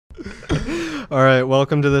All right,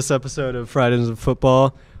 welcome to this episode of Fridays of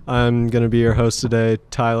Football. I'm going to be your host today,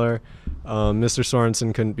 Tyler. Mr.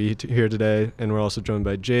 Sorensen couldn't be here today, and we're also joined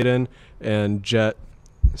by Jaden and Jett.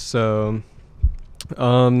 So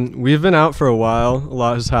we've been out for a while. A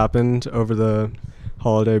lot has happened over the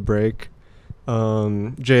holiday break.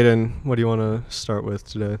 Jaden, what do you want to start with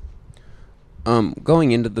today?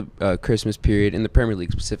 Going into the Christmas period in the Premier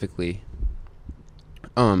League specifically,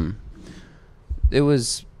 it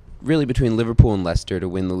was really between Liverpool and Leicester to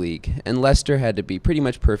win the league. And Leicester had to be pretty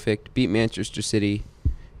much perfect, beat Manchester City,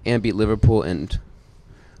 and beat Liverpool. And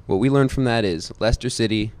what we learned from that is Leicester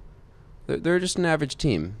City, they're just an average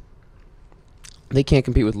team. They can't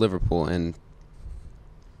compete with Liverpool, and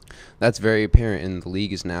that's very apparent, and the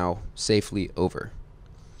league is now safely over.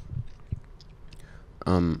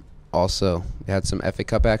 Also, we had some FA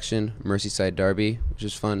Cup action, Merseyside derby, which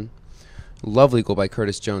is fun. Lovely goal by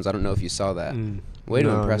Curtis Jones. I don't know if you saw that. Way to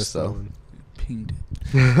impress, though. Pinged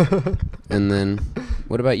it. And then,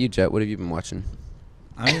 what about you, Jett? What have you been watching?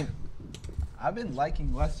 I've been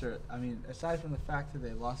liking Leicester. Aside from the fact that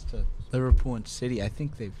they lost to Liverpool and City, I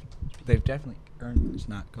think they've definitely earned. It's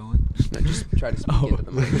not going. No, just try to speak into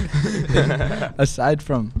the mic. Aside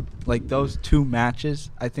from those two matches,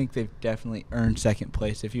 I think they've definitely earned second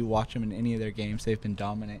place. If you watch them in any of their games, they've been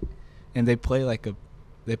dominant, and they play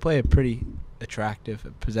a pretty attractive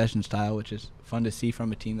possession style, which is fun to see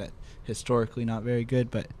from a team that historically not very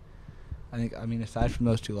good. But aside from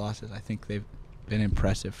those two losses, I think they've been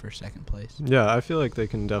impressive for second place. Yeah, I feel like they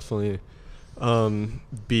can definitely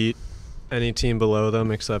beat any team below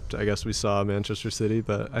them, except I guess we saw Manchester City,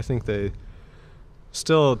 but I think they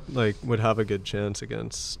still would have a good chance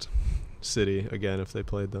against City again if they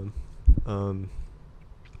played them.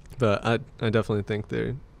 But I definitely think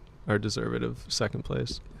they are deserving of second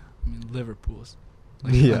place. Liverpool's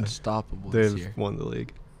unstoppable this year. They've won the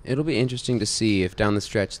league. It'll be interesting to see if down the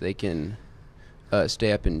stretch they can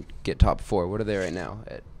stay up and get top four. What are they right now?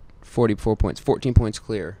 At 44 points, 14 points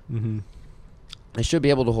clear. Mm-hmm. They should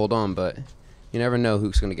be able to hold on, but you never know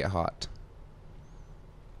who's going to get hot.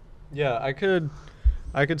 Yeah, I could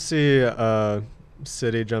see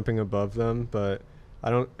City jumping above them, but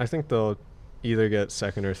I think they'll either get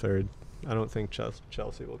second or third. I don't think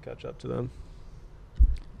Chelsea will catch up to them.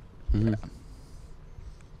 Mm-hmm.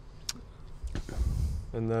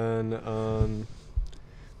 And then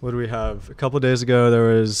what do we have? A couple of days ago, there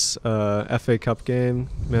was a FA Cup game,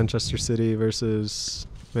 Manchester City versus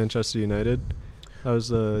Manchester United. That was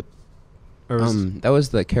the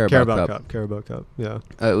Carabao Cup. Carabao Cup, yeah.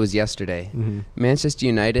 It was yesterday. Mm-hmm. Manchester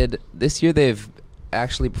United, this year they've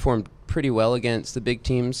actually performed pretty well against the big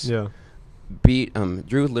teams. Yeah.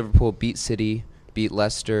 Drew with Liverpool, beat City, beat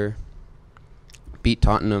Leicester, beat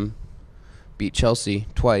Tottenham, beat Chelsea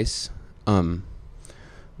twice.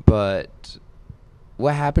 But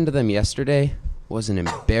what happened to them yesterday was an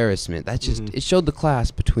embarrassment. That just it showed the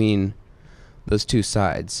class between those two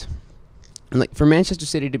sides. And for Manchester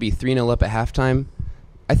City to be 3-0 up at halftime,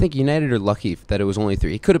 I think United are lucky that it was only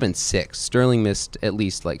 3. It could have been 6. Sterling missed at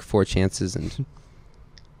least 4 chances, and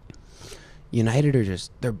United are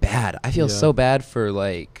they're bad. I feel so bad for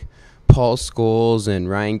Paul Scholes and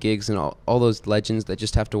Ryan Giggs and all those legends that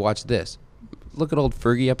just have to watch this. Look at old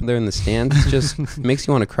Fergie up there in the stands. It just makes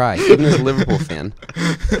you want to cry, even as a Liverpool fan.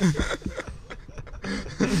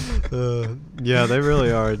 Yeah, they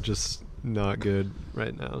really are just not good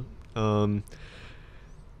right now.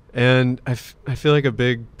 And I feel like a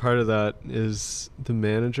big part of that is the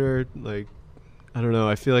manager. I don't know.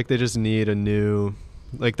 I feel like they just need a new,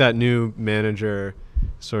 that new manager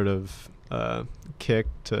sort of kick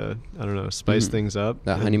to, I don't know, spice things up.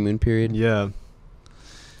 That honeymoon period. Yeah.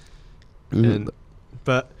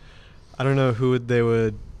 But I don't know who they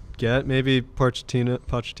would get. Maybe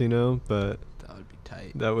Pochettino, but that would be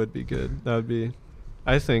tight. That would be good. That would be,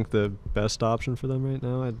 I think, the best option for them right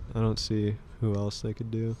now. I don't see who else they could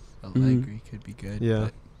do. Allegri could be good. Yeah.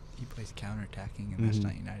 But he plays counterattacking, and that's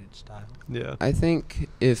not United style. Yeah. I think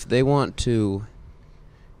if they want to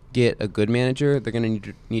get a good manager, they're going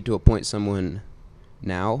to need to appoint someone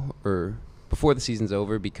now or before the season's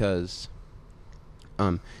over, because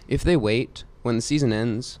if they wait, when the season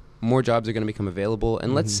ends, more jobs are going to become available.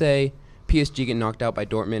 And let's say PSG get knocked out by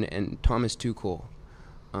Dortmund and Thomas Tuchel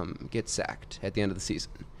gets sacked at the end of the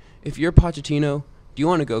season. If you're Pochettino, do you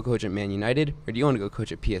want to go coach at Man United or do you want to go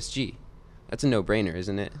coach at PSG? That's a no-brainer,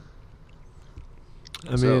 isn't it?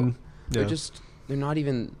 They're they're not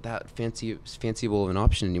even that fanciful of an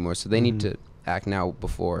option anymore, so they need to act now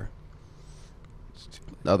before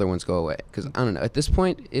the other ones go away. Because, I don't know, at this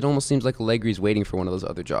point, it almost seems like Allegri's waiting for one of those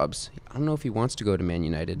other jobs. I don't know if he wants to go to Man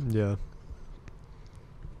United. Yeah.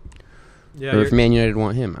 Yeah, or if Man United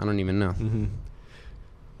want him. I don't even know. Mm-hmm.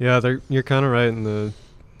 Yeah, you're kind of right in the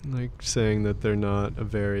saying that they're not a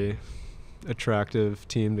very attractive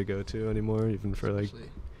team to go to anymore, even for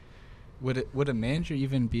Would a manager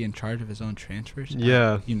even be in charge of his own transfers?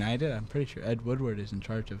 Yeah. United, I'm pretty sure Ed Woodward is in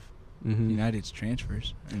charge of United's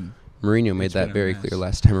transfers. And Mourinho made that very clear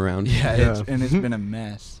last time around. Yeah. It's been a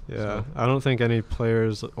mess. Yeah, So. I don't think any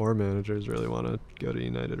players or managers really want to go to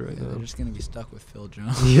United right now. They're just going to be stuck with Phil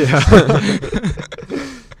Jones. Yeah.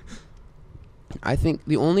 I think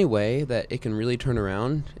the only way that it can really turn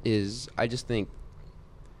around is I just think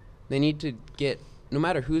they need to get, no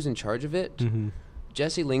matter who's in charge of it,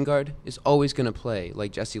 Jesse Lingard is always going to play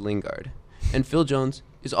like Jesse Lingard. And Phil Jones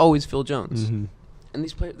is always Phil Jones. And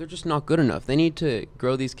these players, they're just not good enough. They need to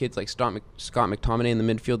grow these kids like Scott McTominay in the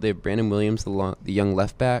midfield. They have Brandon Williams, the young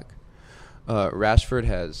left back. Rashford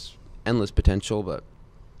has endless potential, but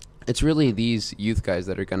it's really these youth guys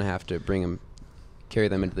that are going to have to carry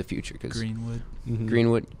them into the future. Cause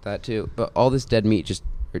Greenwood, that too. But all this dead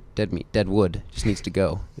wood just needs to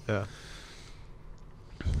go. Yeah.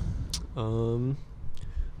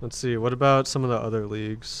 Let's see. What about some of the other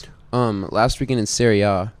leagues? Last weekend in Serie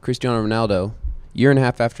A, Cristiano Ronaldo, year and a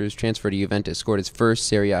half after his transfer to Juventus, scored his first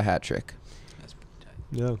Serie A hat trick. That's pretty tight.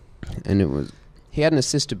 Yeah. And he had an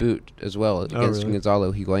assist to boot as well against really?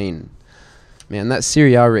 Gonzalo Higuain. Man, that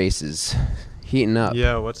Serie A race is heating up.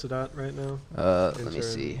 Yeah, what's it at right now? Let me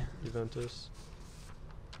see. Juventus.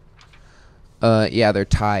 Yeah, they're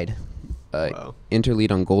tied. Wow. Inter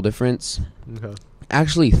lead on goal difference. Okay.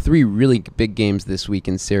 Actually, 3 really big games this week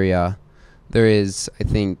in Serie A. There is, I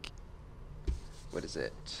think, what is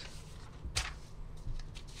it?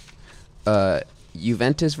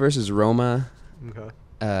 Juventus versus Roma. Okay.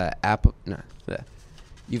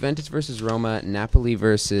 Juventus versus Roma. Napoli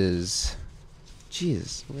versus.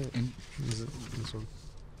 Jeez. Is it this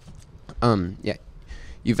one? Yeah.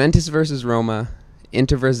 Juventus versus Roma.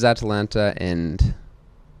 Inter versus Atalanta, and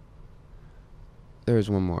there's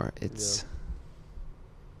one more. It's.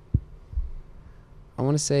 I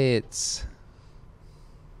want to say it's.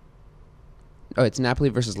 Oh, it's Napoli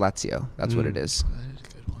versus Lazio. That's what it is. That is a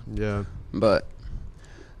good one. Yeah. But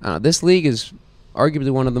this league is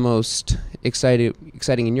arguably one of the most exciting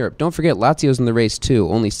in Europe. Don't forget, Lazio's in the race too.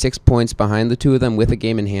 Only 6 points behind the two of them with a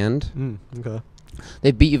game in hand. Okay.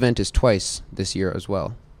 They beat Juventus twice this year as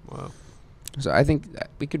well. Wow. So I think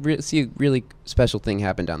we could see a really special thing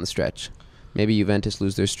happen down the stretch. Maybe Juventus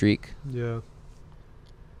lose their streak. Yeah.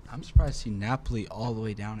 I'm surprised to see Napoli all the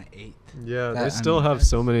way down at 8th. Yeah, they still have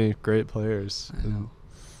so many great players. I know.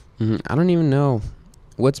 I don't even know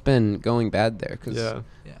what's been going bad there. Yeah.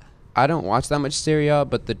 I don't watch that much Serie A,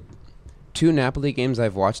 but the 2 Napoli games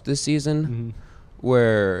I've watched this season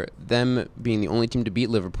were them being the only team to beat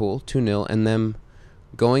Liverpool 2-0 and them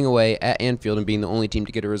going away at Anfield and being the only team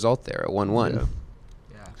to get a result there at 1-1.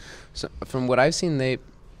 Yeah. So from what I've seen, they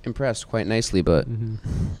impressed quite nicely, but And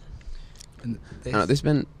I don't know, there's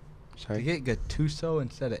been... To get Gattuso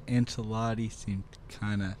instead of Ancelotti seemed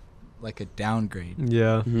kind of like a downgrade.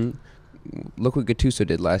 Yeah. Look what Gattuso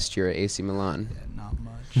did last year at AC Milan. Yeah, not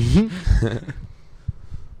much.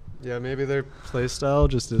 Yeah, maybe their play style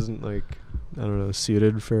just isn't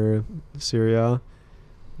suited for Serie A.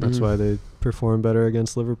 That's why they perform better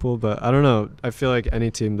against Liverpool. But I don't know. I feel like any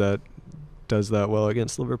team that does that well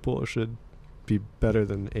against Liverpool should be better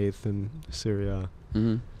than 8th in Serie A.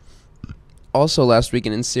 Also, last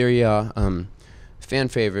weekend in Serie A, fan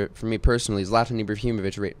favorite for me personally, Zlatan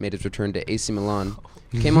Ibrahimovic made his return to AC Milan.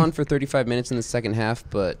 Came on for 35 minutes in the second half,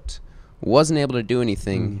 but wasn't able to do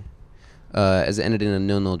anything as it ended in a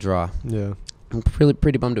 0-0 draw. Yeah. I'm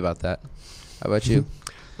pretty bummed about that. How about you?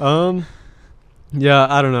 Yeah,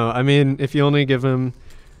 I don't know. I mean, if you only give him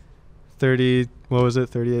 38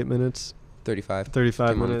 minutes? 35 Came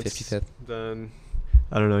on minutes. 55th. Then,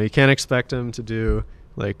 I don't know. You can't expect him to do,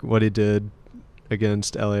 what he did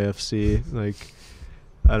against LAFC.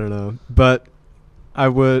 I don't know. But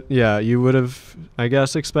you would have, I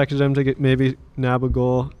guess, expected him to maybe nab a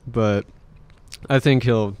goal. But I think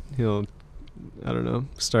he'll I don't know,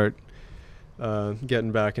 start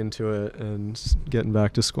getting back into it and getting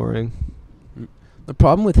back to scoring. The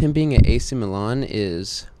problem with him being at AC Milan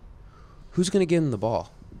is who's going to give him the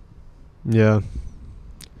ball? Yeah.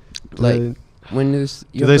 When there's...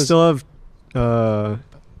 Do they still have...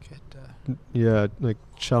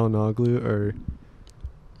 Çalhanoğlu or...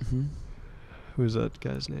 Who's that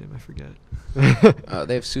guy's name? I forget.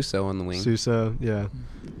 They have Suso on the wing. Suso, yeah.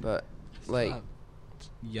 But,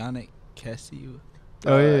 Yannick Kessie.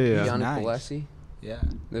 Oh, yeah. Yannick Nice. Bolasie. Yeah.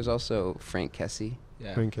 There's also Frank Kessie.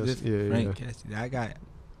 Yeah. Frank Kessie, Frank Kessie. That guy,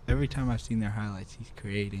 every time I've seen their highlights, he's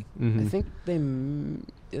creating. I think do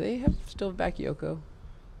they have still Bakayoko?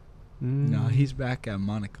 No, he's back at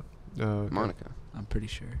Monaco. Okay. Monaco. I'm pretty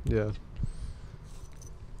sure. Yeah.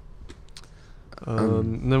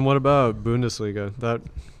 And then what about Bundesliga? That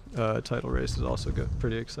title race is also good.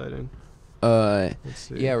 Pretty exciting. Let's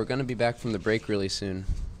see. Yeah, we're gonna be back from the break really soon.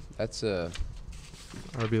 That's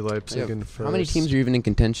RB Leipzig in first. How many teams are even in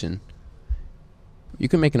contention? You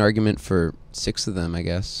can make an argument for 6 of them, I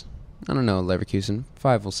guess. I don't know, Leverkusen.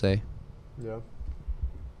 5, we'll say. Yeah.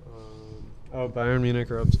 Bayern Munich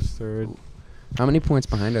are up to third. How many points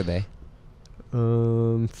behind are they?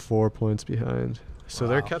 4 points behind. So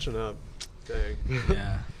they're Wow. catching up. Dang.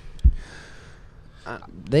 Yeah.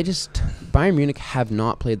 Bayern Munich have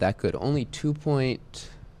not played that good. Only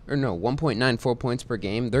 1.94 points per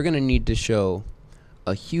game. They're going to need to show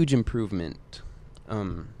a huge improvement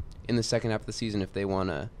in the second half of the season if they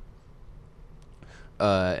want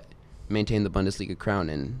to maintain the Bundesliga crown.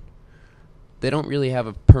 And they don't really have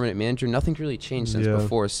a permanent manager. Nothing's really changed since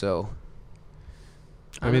before, so...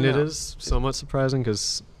 I mean, it is somewhat surprising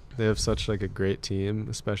because they have such like a great team,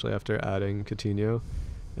 especially after adding Coutinho.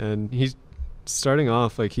 And he's starting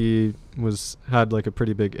off like he had like a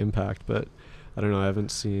pretty big impact, but I don't know. I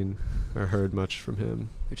haven't seen or heard much from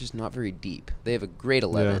him. They're just not very deep. They have a great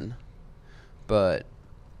 11, but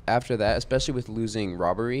after that, especially with losing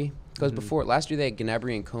Robbery, because before last year they had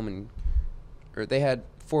Gnabry and Coman, or they had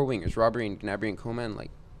 4 wingers, Robbery and Gnabry and Coman,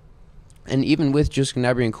 and even with just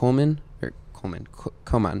Gnabry and Coman,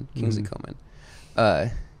 Kingsley Coman,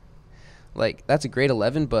 that's a great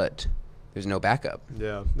 11, but there's no backup.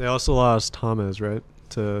 Yeah, they also lost James, right?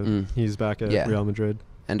 He's back at Real Madrid.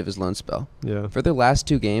 End of his loan spell. Yeah. For their last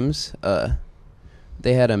 2 games,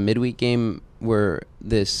 they had a midweek game where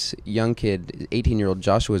this young kid, 18-year-old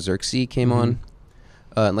Joshua Zirkzee, came on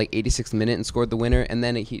in 86th minute and scored the winner, and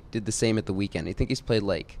then he did the same at the weekend. I think he's played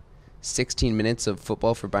 16 minutes of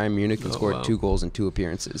football for Bayern Munich and scored 2 goals in 2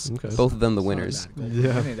 appearances. Okay. Both of them the winners.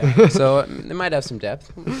 Yeah. So they might have some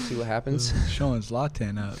depth. We'll see what happens. Showing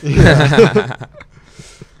Zlatan up.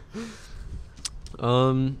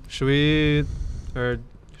 Should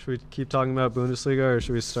we keep talking about Bundesliga, or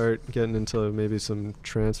should we start getting into maybe some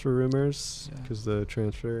transfer rumors? Because the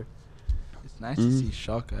transfer... It's nice to see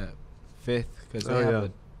Schalke at 5th because they have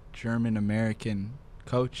a German-American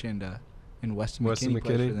coach and Weston McKennie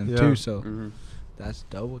plays for them too, so that's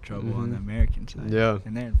double trouble on the American side. Yeah.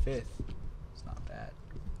 And they're in 5th. It's not bad.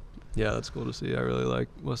 Yeah, that's cool to see. I really like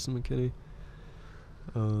Weston McKennie.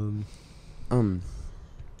 On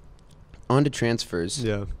to transfers.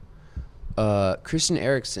 Yeah. Christian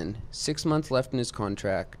Eriksen, 6 months left in his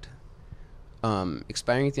contract,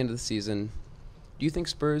 expiring at the end of the season. Do you think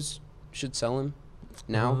Spurs should sell him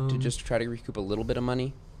now to just try to recoup a little bit of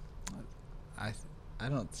money? I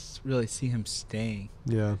don't really see him staying.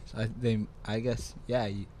 Yeah. So I guess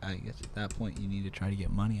at that point you need to try to get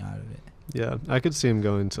money out of it. Yeah, I could see him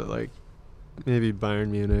going to maybe Bayern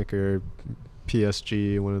Munich or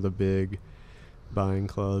PSG, one of the big buying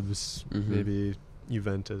clubs, maybe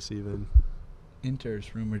Juventus even.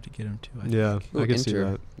 Inter's rumored to get him too. I could see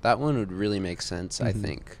that. That one would really make sense, I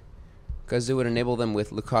think, because it would enable them with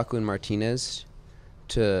Lukaku and Martinez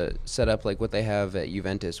to set up what they have at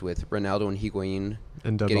Juventus with Ronaldo and Higuain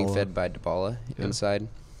and getting fed by Dybala inside.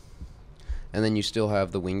 And then you still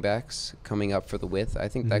have the wingbacks coming up for the width. I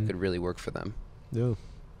think that could really work for them. Yeah.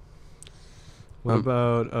 What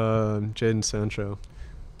about Jaden Sancho?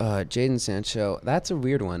 Jaden Sancho, that's a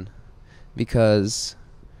weird one because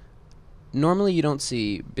normally you don't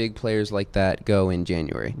see big players like that go in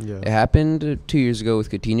January. Yeah. It happened 2 years ago with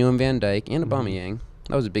Coutinho and Van Dijk and Aubameyang.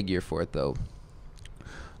 That was a big year for it, though.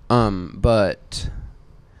 But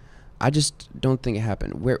I just don't think it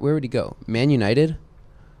happened. Where would he go? Man United?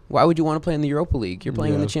 Why would you want to play in the Europa League? You're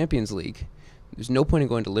playing in the Champions League. There's no point in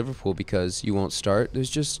going to Liverpool because you won't start.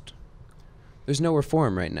 There's nowhere for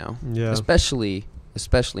him right now. Yeah. Especially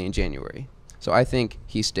in January. So I think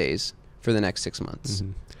he stays for the next 6 months.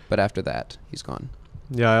 But after that, he's gone.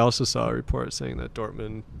 Yeah, I also saw a report saying that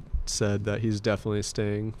Dortmund said that he's definitely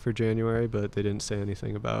staying for January, but they didn't say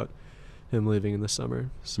anything about him leaving in the summer.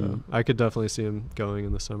 So I could definitely see him going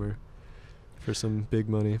in the summer for some big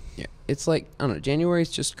money. Yeah, it's I don't know,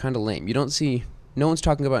 January's just kind of lame. You don't see, no one's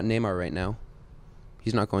talking about Neymar right now.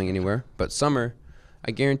 He's not going anywhere. But summer,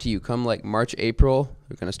 I guarantee you, come March, April,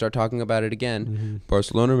 we're going to start talking about it again.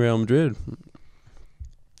 Barcelona, Real Madrid.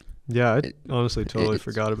 Yeah, I honestly totally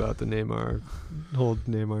forgot about the whole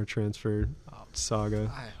Neymar transfer saga.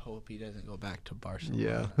 I hope he doesn't go back to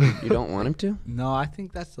Barcelona. Yeah. You don't want him to? No, I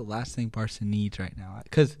think that's the last thing Barca needs right now.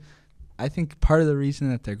 Because I think part of the reason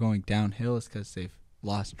that they're going downhill is because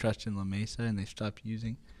lost trust in La Mesa and they stopped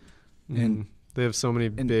using. Mhm. And They have so many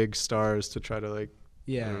big stars to try to, like,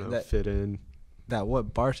 I don't know, fit in. That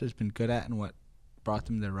what Barca's been good at and what brought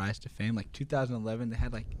them their rise to fame. Like 2011, they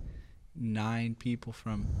had like 9 people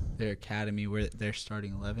from their academy where they're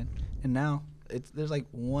starting 11, and now there's like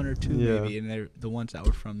 1 or 2 maybe, and they're the ones that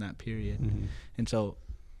were from that period. Mhm. And so,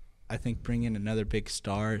 I think bringing another big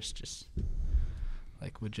star is just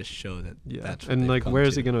like would just show that. Yeah, That's what and they've like, come where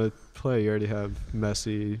is to. he gonna play? You already have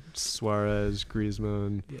Messi, Suarez,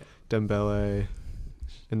 Griezmann, Dembele,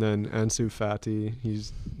 and then Ansu Fati.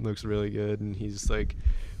 Looks really good, and he's like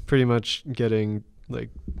pretty much getting like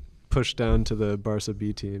pushed down to the Barca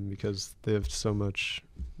B team because they have so much,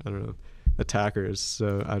 I don't know, attackers.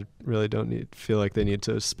 So I really don't feel like they need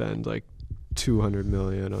to spend like 200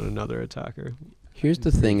 million on another attacker. Here's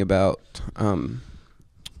the thing about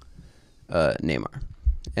Neymar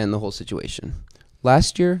and the whole situation.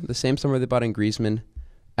 Last year, the same summer they bought in Griezmann,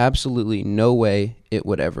 absolutely no way it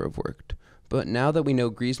would ever have worked. But now that we know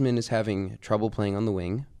Griezmann is having trouble playing on the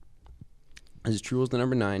wing, as Truel's the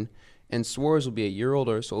number 9, and Suarez will be a year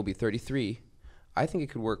older, so will be 33, I think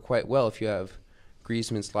it could work quite well if you have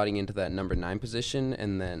Griezmann slotting into that number 9 position,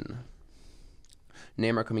 and then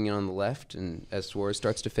Neymar coming in on the left, and as Suarez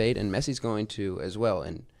starts to fade, and Messi's going to as well.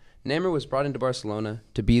 And Neymar was brought into Barcelona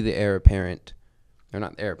to be the heir apparent, or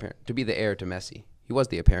not the heir apparent, to be the heir to Messi. He was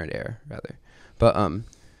the apparent heir, rather. But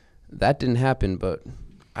that didn't happen, but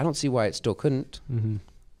I don't see why it still couldn't. Mm-hmm.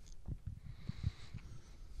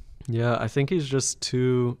 Yeah, I think he's just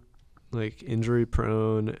too like injury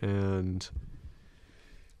prone and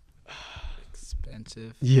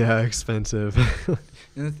Expensive. Yeah, expensive.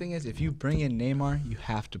 And the thing is, if you bring in Neymar, you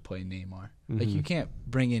have to play Neymar. Like, you can't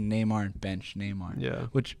bring in Neymar and bench Neymar. Yeah.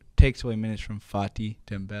 Which takes away minutes from Fati,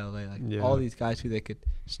 Dembele, like all these guys who they could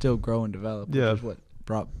still grow and develop. Which is what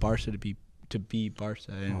brought Barca to be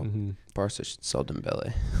Barca. And Barca should sell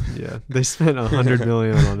Dembele. Yeah, they spent 100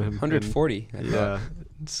 million on him. 140. Yeah,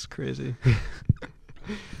 it's crazy.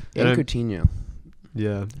 And Coutinho.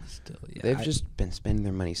 Yeah. Still, They've just been spending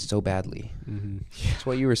their money so badly. Mm-hmm. That's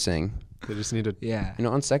what you were saying. They just need to. Yeah. You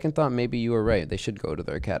know, on second thought, maybe you were right. They should go to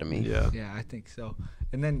their academy. Yeah. Yeah, I think so.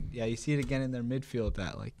 And then, you see it again in their midfield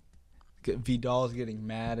that, like, Vidal's getting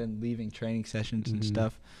mad and leaving training sessions and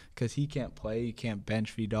stuff because he can't play. You can't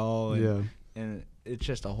bench Vidal. And it's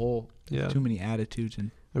just a whole too many attitudes.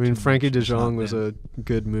 And I mean, Frankie de Jong was a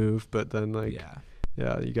good move, but then, like,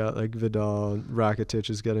 you got, like, Vidal. Rakitic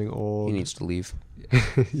is getting old. He needs to leave.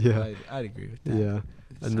 Yeah. I'd agree with that. Yeah.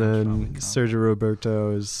 And then Sergio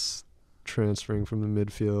Roberto is transferring from the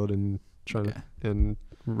midfield and and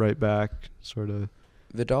right back, sort of.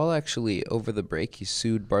 Vidal actually, over the break, he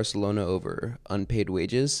sued Barcelona over unpaid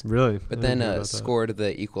wages. Really? But then scored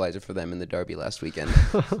the equalizer for them in the derby last weekend.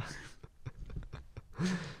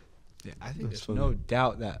 Yeah, I think there's no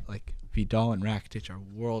doubt that, like, Vidal and Rakitic are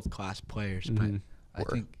world-class players, but I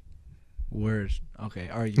think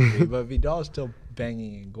arguably, but Vidal's still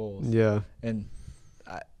banging in goals. Yeah. And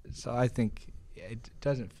so I think it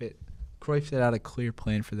doesn't fit. Cruyff set out a clear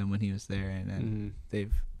plan for them when he was there, and then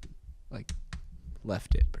they've, like,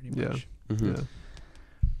 left it pretty much. Yeah.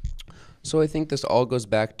 So I think this all goes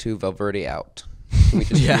back to Valverde out. Can we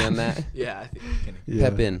just agree on that? Yeah, I think we can agree.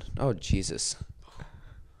 Pep in. Oh, Jesus.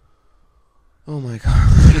 Oh, my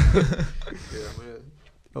God.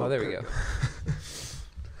 Oh, there we go.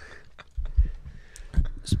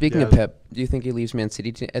 Speaking of Pep, do you think he leaves Man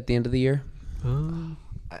City at the end of the year? I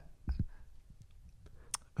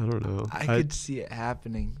don't know. I could see it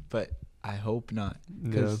happening, but I hope not,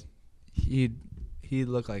 because he'd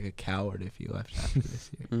look like a coward if he left after this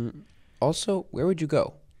year. Also, where would you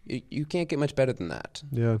go? You can't get much better than that.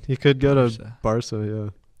 Yeah, he could go to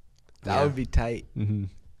Barca. That would be tight. Mm-hmm.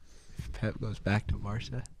 If Pep goes back to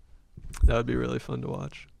Barca, that would be really fun to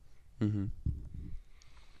watch.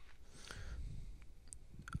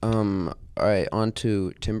 All right, on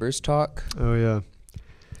to Timbers talk. Oh yeah,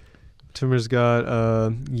 Timbers got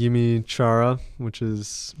Yimi Chara, which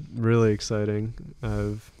is really exciting.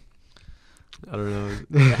 I don't know.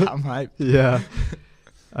 I'm hyped. Yeah,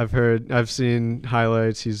 I've seen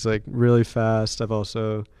highlights. He's like really fast.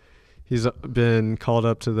 He's been called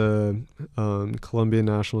up to the Colombian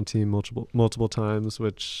national team multiple times,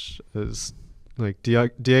 which is like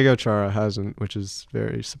Diego Chara hasn't, which is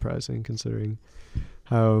very surprising considering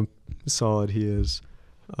how solid he is.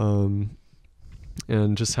 And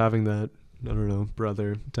just having that, I don't know,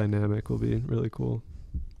 brother dynamic will be really cool.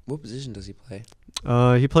 What position does he play?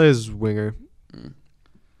 He plays winger.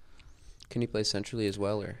 Can he play centrally as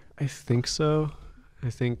well, or? I think so. I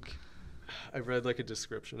think I read like a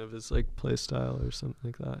description of his like play style or something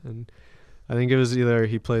like that, and I think it was either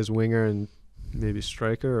he plays winger and maybe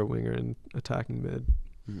striker or winger and attacking mid,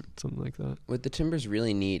 something like that. What the Timbers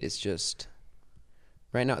really need is just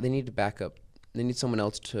right now they need to back up. They need someone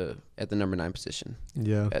else at the number 9 position.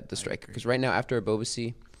 Yeah. At the striker, because right now after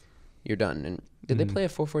Abobasi, you're done. And did they play a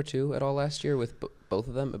 4-4-2 at all last year with both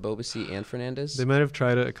of them, Abobasi and Fernandez? They might have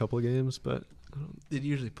tried it a couple of games, but They'd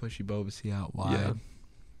usually push Ubobasi out wide. yeah.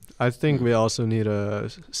 I think we also need a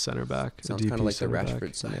center back. Sounds kind of like the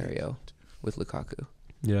Rashford scenario with Lukaku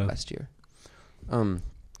last year.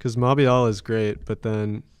 Because Mabiala is great, but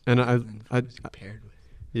then I paired with.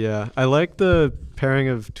 Yeah, I like the pairing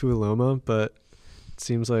of Tuiloma, but it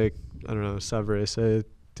seems like, I don't know, Savarese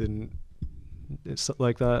didn't it's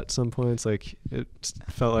like that at some points. Like, it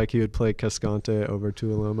felt like he would play Cascante over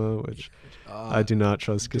Tuiloma, which I do not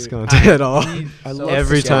trust Cascante at all. I love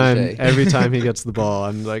every time he gets the ball,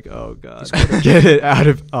 I'm like, oh god, get it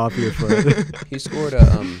off your foot. He scored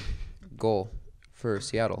a goal for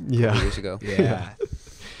Seattle a couple years ago. Yeah.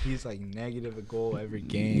 He's like negative a goal every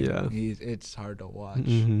game. Yeah. It's hard to watch.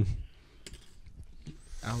 Mm-hmm.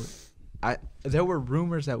 There were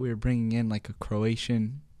rumors that we were bringing in like a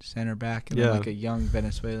Croatian center back and then like a young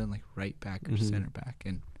Venezuelan like right back or center back,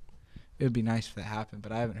 and it would be nice if that happened,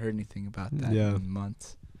 but I haven't heard anything about that in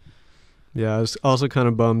months. Yeah, I was also kind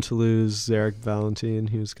of bummed to lose Zarek Valentin.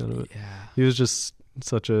 He was he was just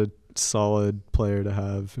such a solid player to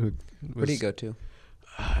have. Where do you go to?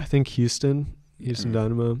 I think Houston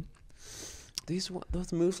Dynamo.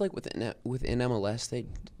 Those moves like within MLS,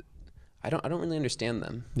 I don't really understand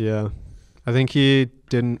them. Yeah. I think he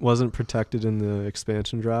wasn't protected in the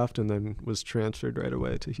expansion draft and then was transferred right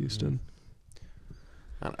away to Houston.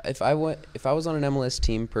 If I was on an MLS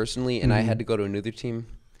team personally and I had to go to another team,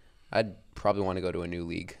 I'd probably want to go to a new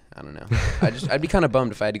league. I don't know. I'd be kind of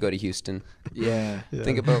bummed if I had to go to Houston. Yeah.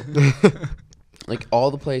 Think about like all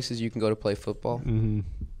the places you can go to play football. Mm-hmm.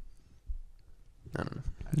 I don't know.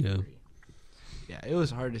 Yeah. Yeah, it was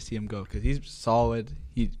hard to see him go because he's solid.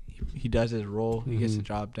 He does his role. He gets the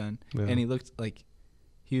job done, and he looked like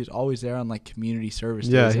he was always there on like community service.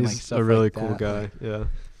 Yeah, days he's and, like, stuff a really like cool that. guy. Like, yeah.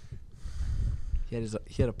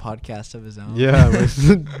 He had a podcast of his own. Yeah,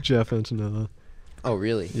 with Jeff Antonella. Oh,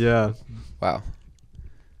 really? Yeah. Wow.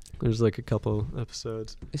 There's like a couple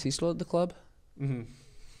episodes. Is he still at the club? Mm-hmm.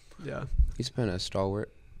 Yeah. He's been a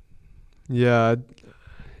stalwart. Yeah.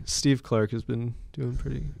 Steve Clark has been doing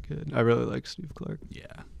pretty good. I really like Steve Clark. Yeah,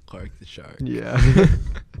 Clark the Shark. Yeah.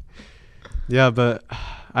 Yeah, but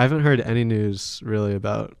I haven't heard any news really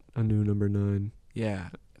about a new number 9. Yeah.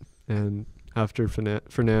 And after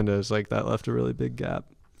Fernandez, like, that left a really big gap.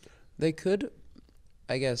 They could,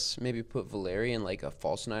 I guess, maybe put Valeri in like a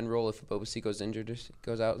false 9 role if Bobasi goes injured or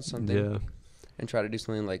goes out and something. Yeah. And try to do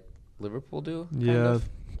something like Liverpool do.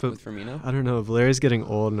 But with Firmino. I don't know. Valeri's getting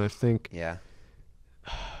old, and I think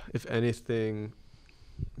if anything,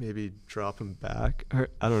 maybe drop him back. Or,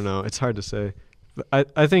 I don't know. It's hard to say.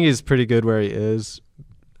 But I think he's pretty good where he is.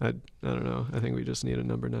 I don't know. I think we just need a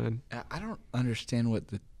number 9. I don't understand what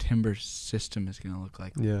the Timbers system is going to look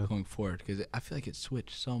like going forward, because I feel like it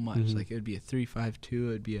switched so much. Mm-hmm. Like, it would be a 3-5-2. It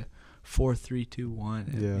would be a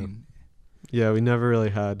 4-3-2-1. Yeah, we never really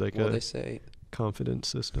had like they say confident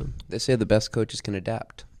system. They say the best coaches can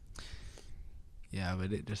adapt. Yeah,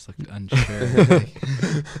 but it just looked unsure.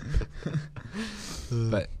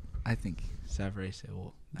 But I think Savarese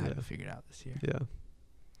will have it figured out this year. Yeah.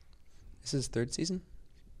 This is his 3rd season?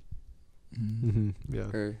 Mm-hmm.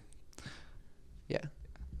 Yeah.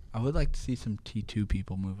 I would like to see some T2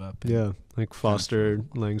 people move up. Yeah, like Foster,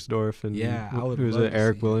 Langsdorff, and who's it,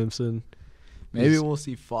 Eric Williamson. Maybe we'll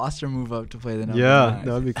see Foster move up to play the number 9. Yeah,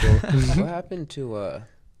 that would be cool. What happened to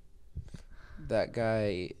that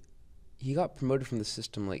guy? He got promoted from the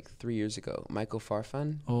system like 3 years ago. Michael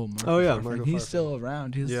Farfan. Michael Michael He's Farfan. still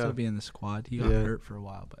around. He'll still be in the squad. He got hurt for a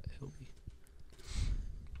while, but he'll be.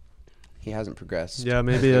 He hasn't progressed. Yeah,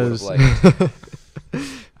 maybe as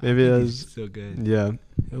he's still good. Yeah,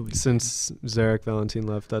 since Zarek Valentin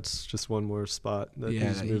left, that's just one more spot that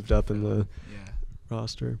he's moved up in the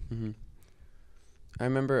roster. Mm-hmm. I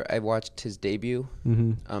remember I watched his debut.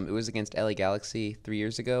 Mm-hmm. It was against LA Galaxy 3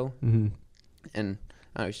 years ago, mm-hmm. and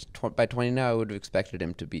by 20 now, I would have expected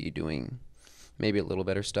him to be doing maybe a little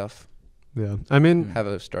better stuff. Yeah, I mean, have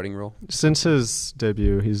a starting role. Since his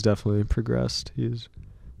debut, he's definitely progressed.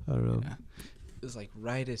 I don't know. Yeah. It was like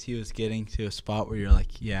right as he was getting to a spot where you're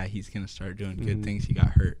like, he's going to start doing good things. He got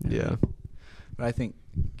hurt. Yeah. But I think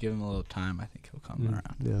give him a little time. I think he'll come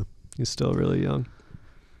around. Yeah. He's still really young.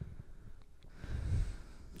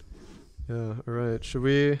 Yeah. All right. Should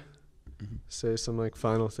we say some like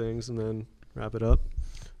final things and then wrap it up?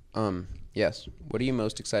 Yes. What are you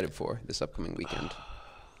most excited for this upcoming weekend?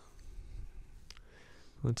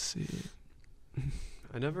 Let's see.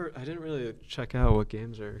 I didn't really check out what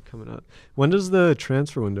games are coming up. When does the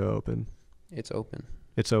transfer window open? It's open.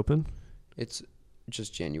 It's open? It's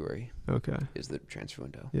just January Okay. is the transfer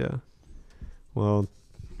window. Yeah. Well,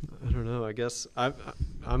 I don't know. I guess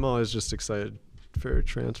I'm always just excited for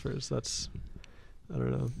transfers. I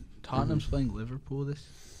don't know. Tottenham's playing Liverpool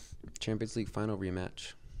Champions League final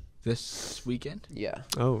rematch. this weekend. Yeah.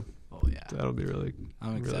 Oh, Oh yeah, that'll be I'm really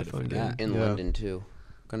excited fun for game. that. In Yeah. London too.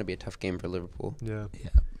 Going to be a tough game for Liverpool. Yeah.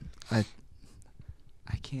 I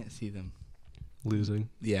can't see them. Losing.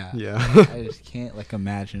 Yeah. Yeah. I just can't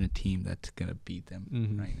imagine a team that's gonna beat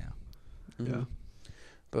them right now. Mhm. Yeah.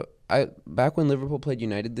 But back when Liverpool played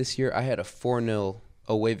United this year, I had a 4-0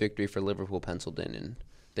 away victory for Liverpool penciled in, and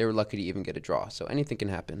they were lucky to even get a draw. So anything can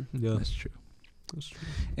happen. Yeah. That's true. That's true.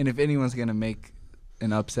 And if anyone's gonna make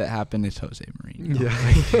an upset happen, it's Jose Mourinho.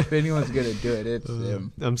 Yeah. If anyone's gonna do it, it's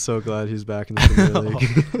him. I'm so glad he's back in the Premier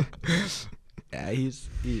League. Yeah, he is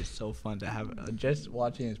so fun to have. Just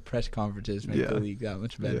watching his press conferences make the league that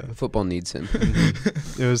much better. Yeah. Football needs him.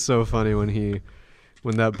 It was so funny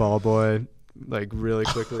when that ball boy really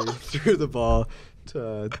quickly threw the ball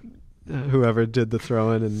to whoever did the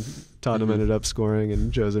throw-in, and Tottenham ended up scoring,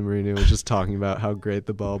 and Jose Mourinho was just talking about how great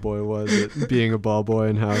the ball boy was at being a ball boy,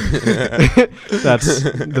 and how that's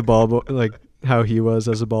the ball boy, how he was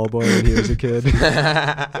as a ball boy when he was a kid.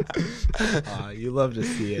 You love to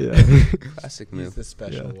see it. Yeah. Classic He's move. the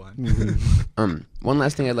special one. Mhm. One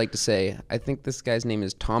last thing I'd like to say. I think this guy's name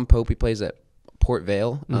is Tom Pope. He plays at Port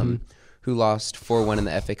Vale, who lost 4-1 in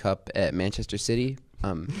the FA Cup at Manchester City.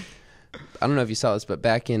 I don't know if you saw this, but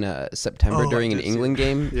back in September during an England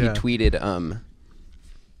game, he tweeted,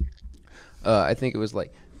 I think it was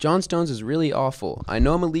John Stones is really awful. I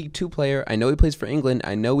know I'm a League 2 player. I know he plays for England.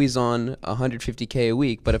 I know he's on $150K a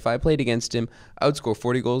week, but if I played against him, I would score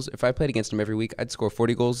 40 goals. If I played against him every week, I'd score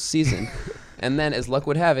 40 goals a season. And then, as luck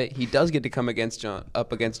would have it, he does get to come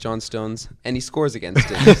up against John Stones, and he scores against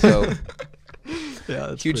him. So,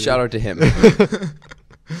 huge shout out to him.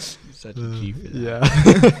 He's such a G for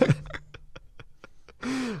that.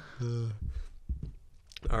 Yeah.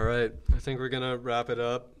 All right. I think we're going to wrap it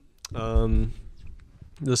up.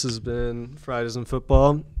 This has been Fridays in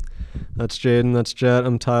Football. That's Jaden. That's Jett.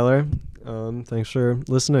 I'm Tyler. Thanks for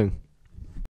listening.